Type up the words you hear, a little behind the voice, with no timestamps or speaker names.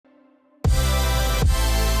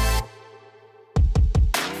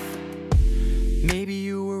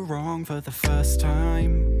wrong for the first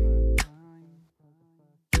time.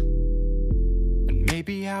 And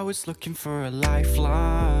maybe I was looking for a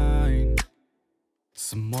lifeline,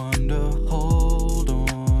 someone to hold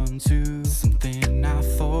on to, something I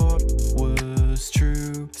thought was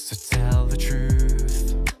true. So tell the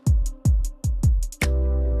truth.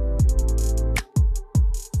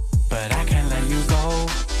 But I can't let you go.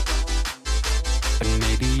 But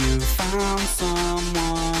maybe you found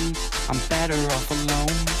someone. I'm better off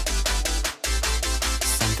alone.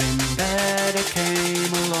 Something better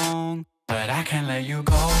came along. But I can't let you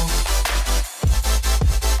go.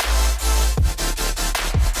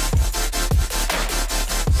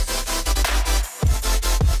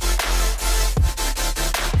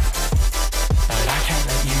 But I can't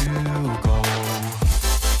let you go.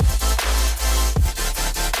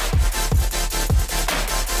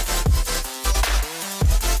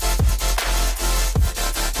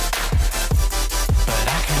 But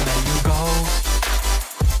I can't let you go.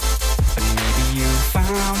 But maybe you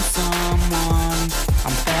found someone.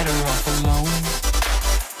 I'm better off alone.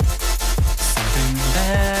 Something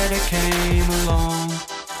better came along.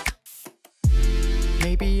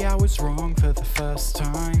 Maybe I was wrong for the first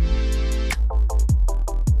time.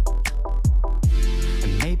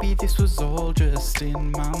 And maybe this was all just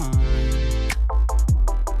in my mind.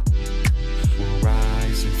 We'll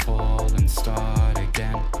rise and fall and start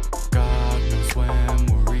again. God knows when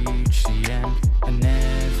we'll reach the end. And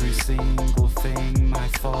every single thing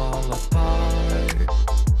might fall apart.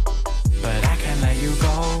 But I can't let you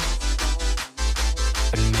go.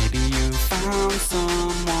 But maybe you found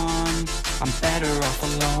someone. I'm better off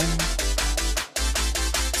alone.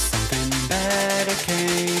 Something better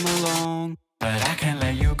came along. But I can't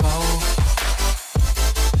let you go.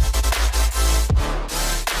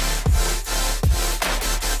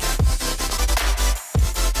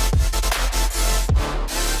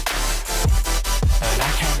 But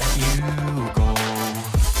I can't let you go.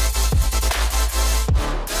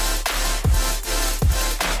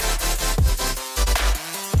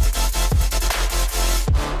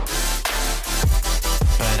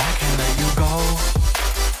 But I can't let you go.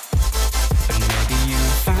 But maybe you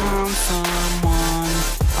found someone.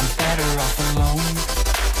 I'm better off alone.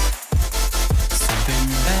 Something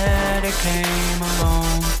better came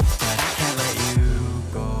along. But I can't let you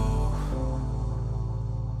go.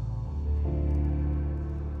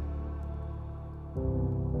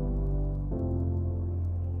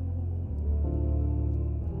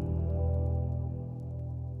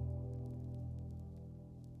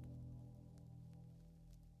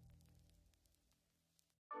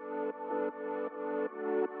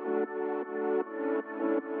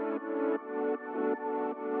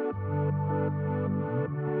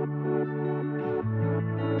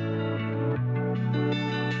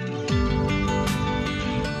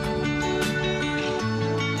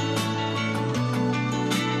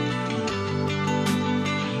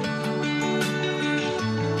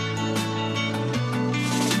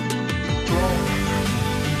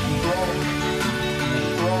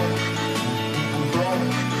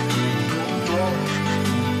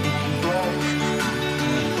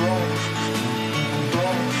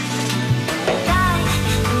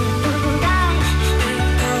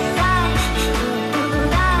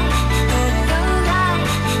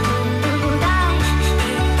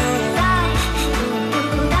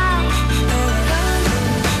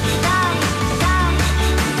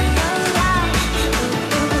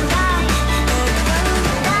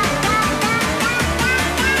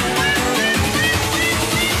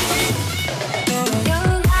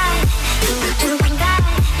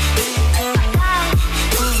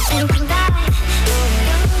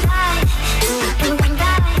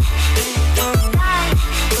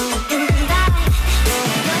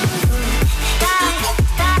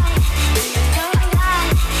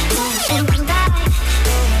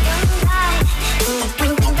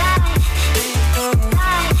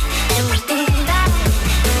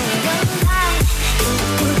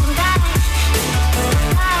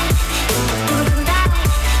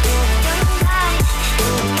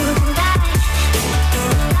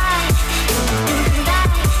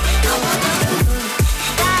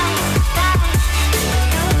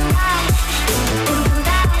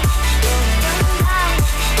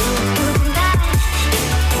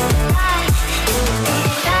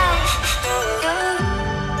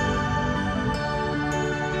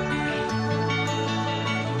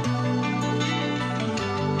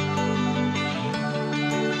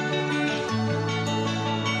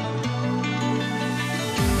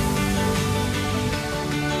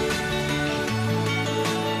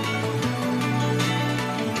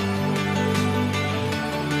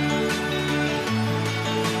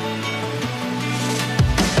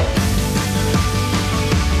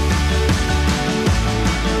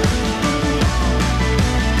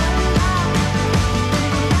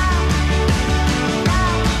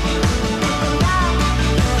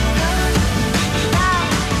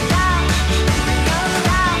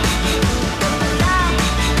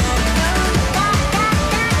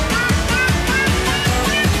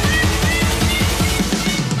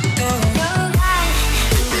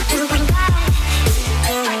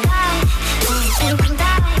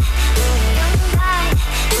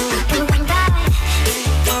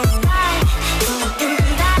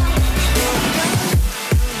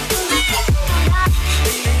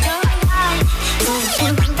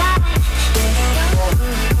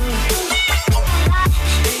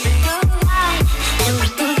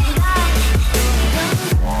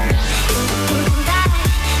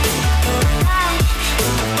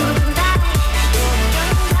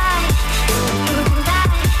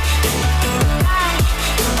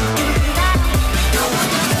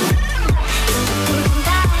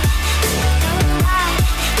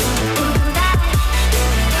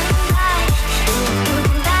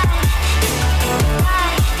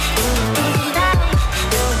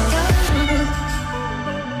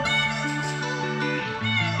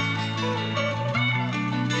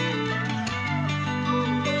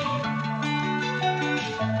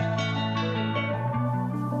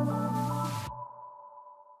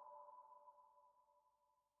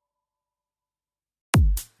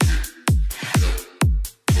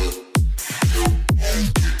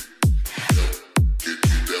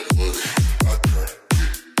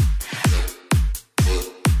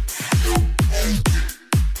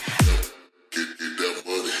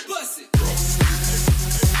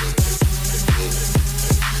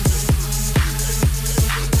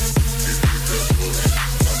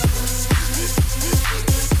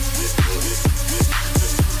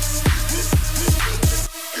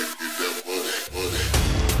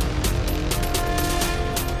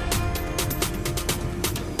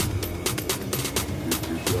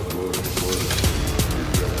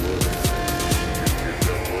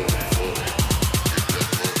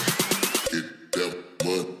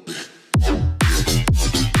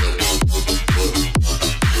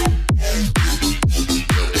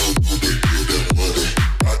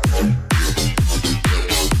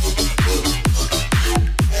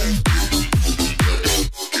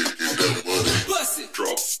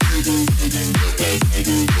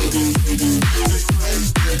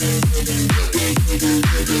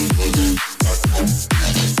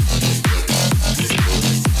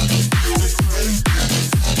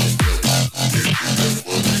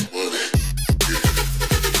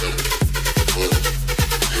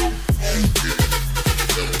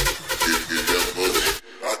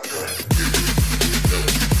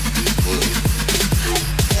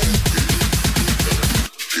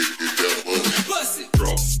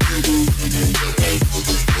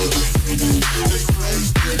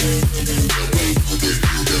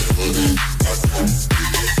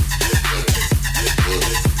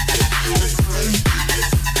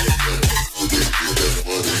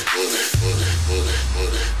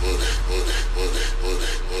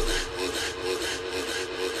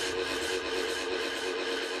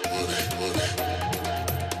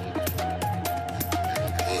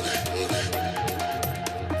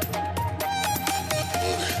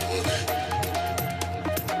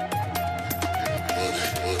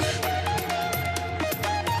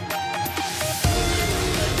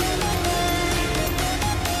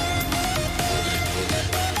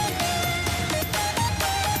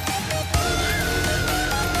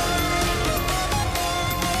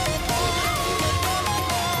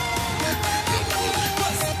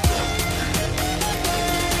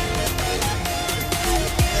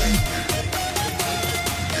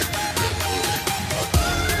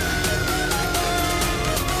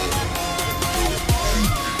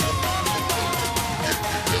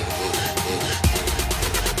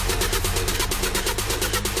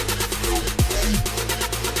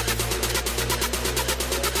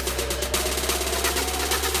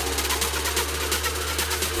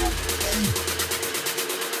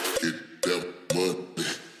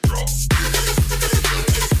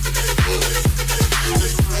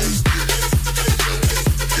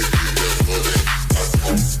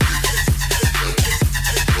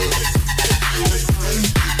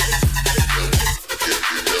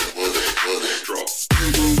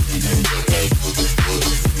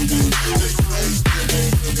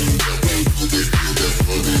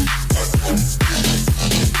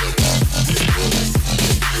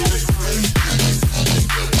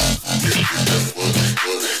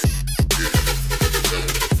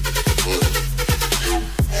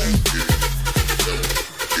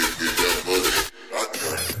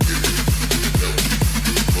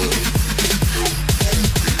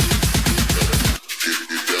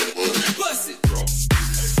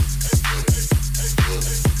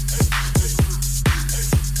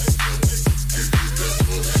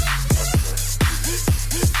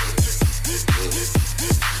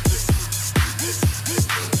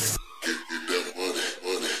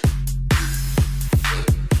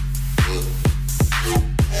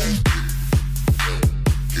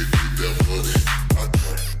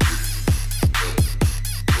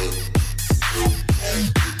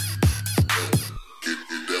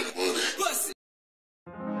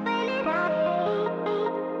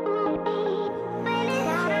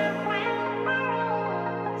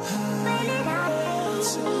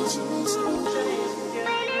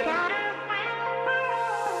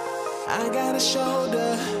 I got a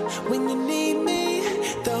shoulder when you need me.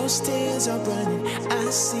 Those tears are running, I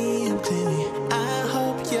see them clearly. I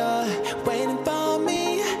hope you're waiting for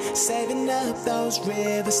me, saving up those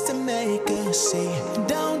rivers to make us see.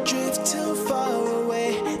 Don't drift too far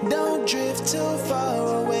away, don't drift too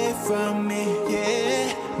far away from me,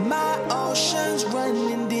 yeah. My ocean's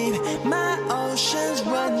running deep, my ocean's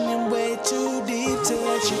running way too deep to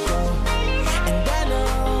let you go. And I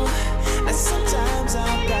know that sometimes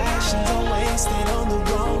our passions are wasted on the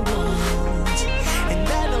wrong ones. And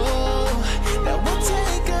I know that we'll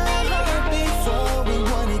take a hurt before we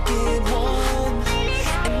wanna get one.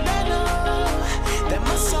 And I know that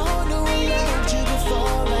my soul knew I loved you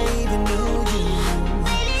before I even knew you.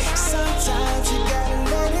 Sometimes you gotta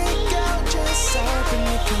let it go, just hoping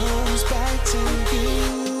it comes back to you.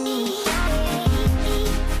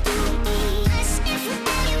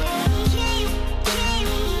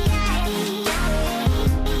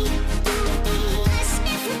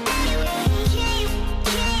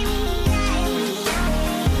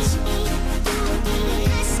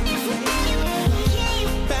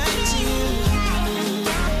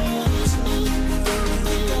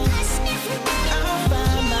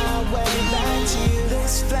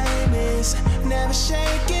 Never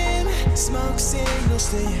shaking, smoke signals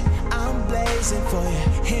clear. I'm blazing for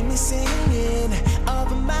you. Hear me singing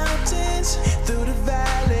over mountains, through the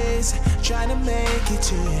valleys, trying to make it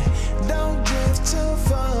to you. Don't drift too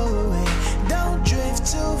far away, don't drift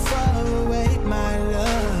too far away, my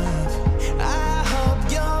love. I hope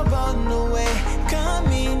you're on the way, come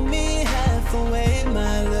meet me halfway,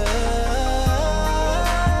 my love.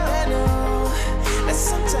 I know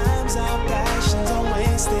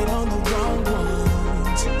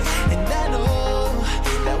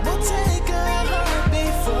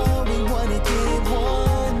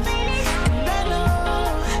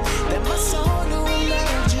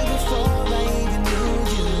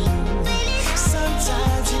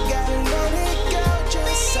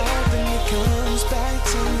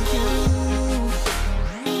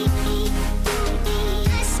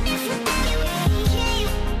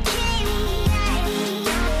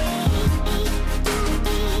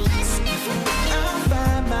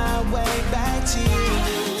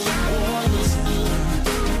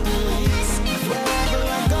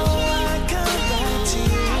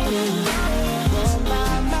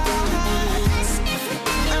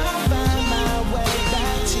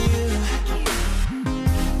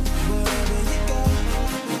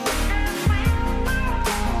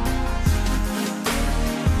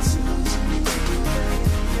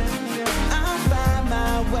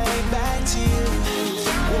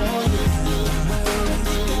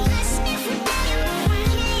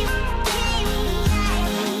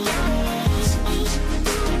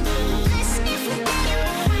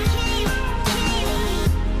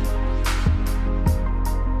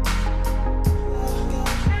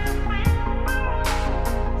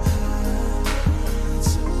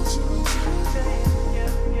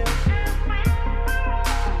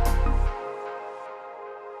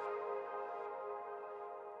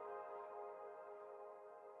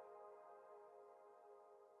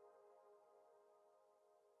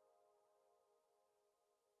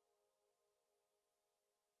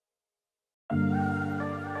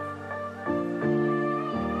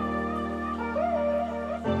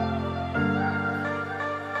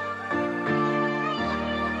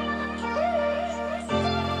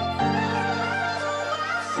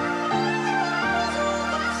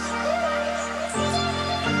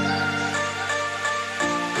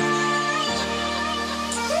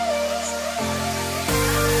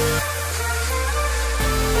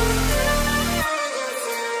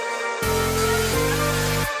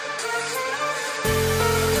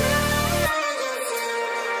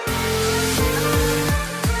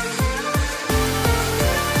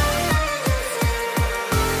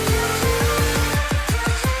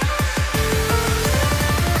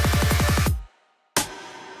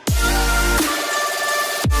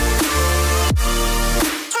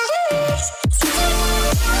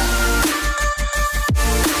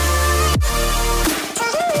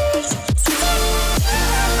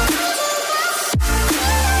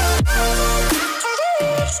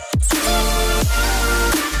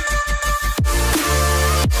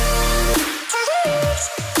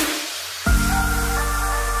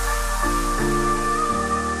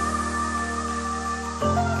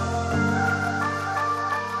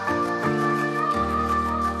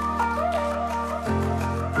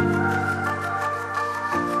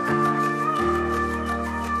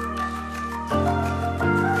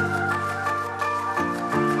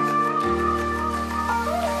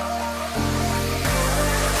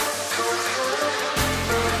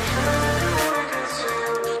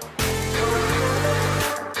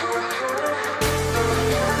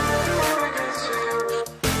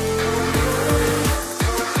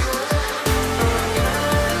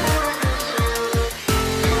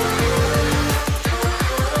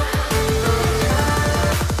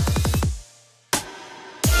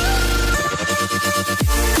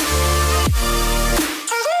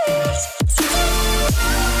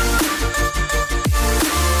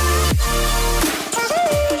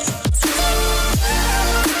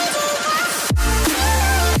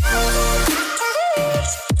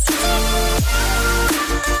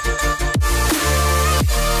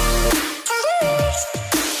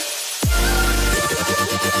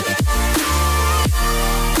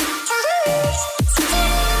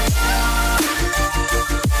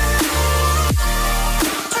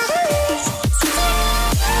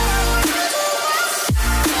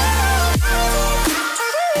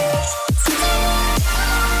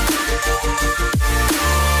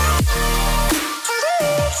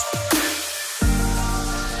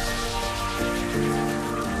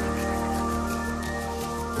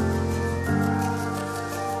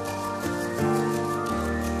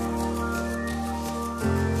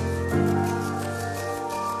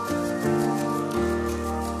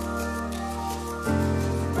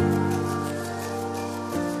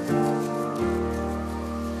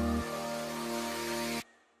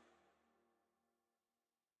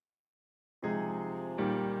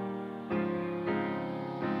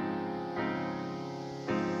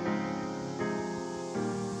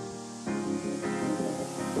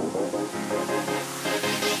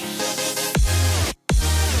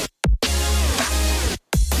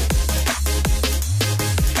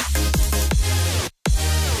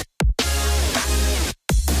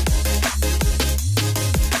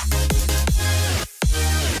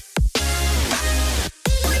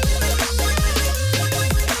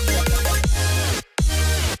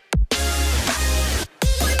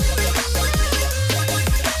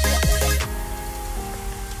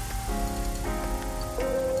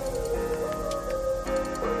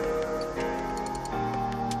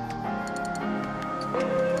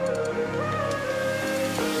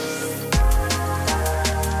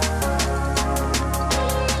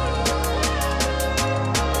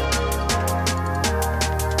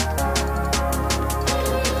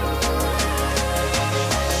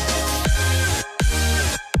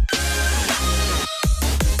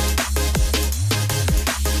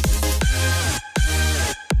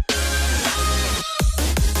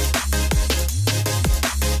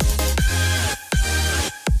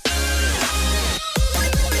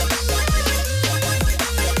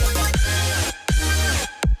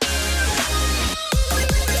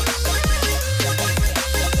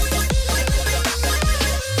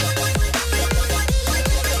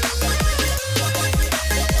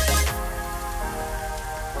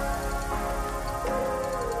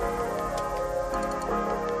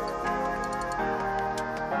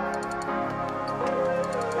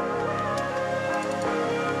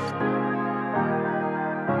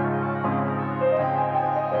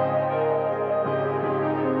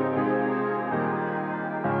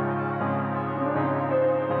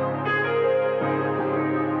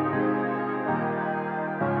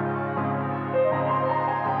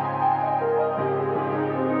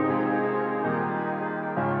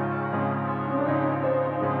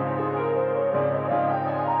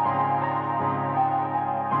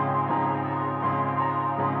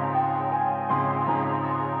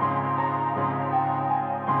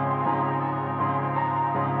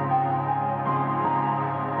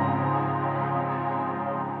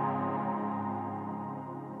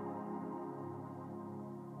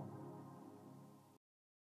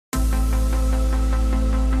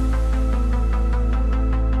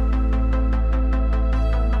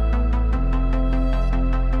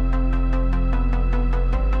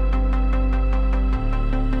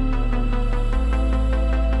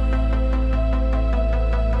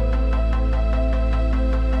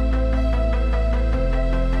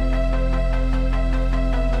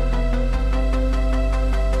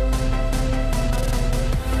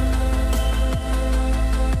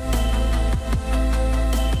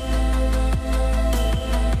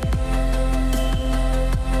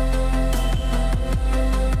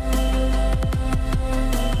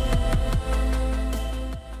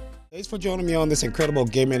for joining me on this incredible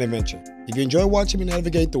gaming adventure. If you enjoy watching me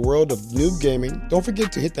navigate the world of noob gaming, don't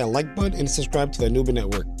forget to hit that like button and subscribe to the Newbie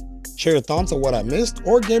Network. Share your thoughts on what I missed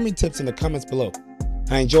or gaming tips in the comments below.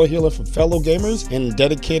 I enjoy hearing from fellow gamers and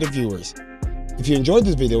dedicated viewers. If you enjoyed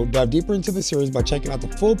this video, dive deeper into the series by checking out the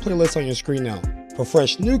full playlist on your screen now. For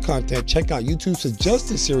fresh new content, check out YouTube's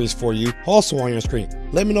suggested series for you, also on your screen.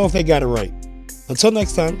 Let me know if they got it right. Until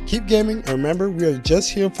next time, keep gaming, and remember, we are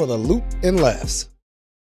just here for the loot and laughs.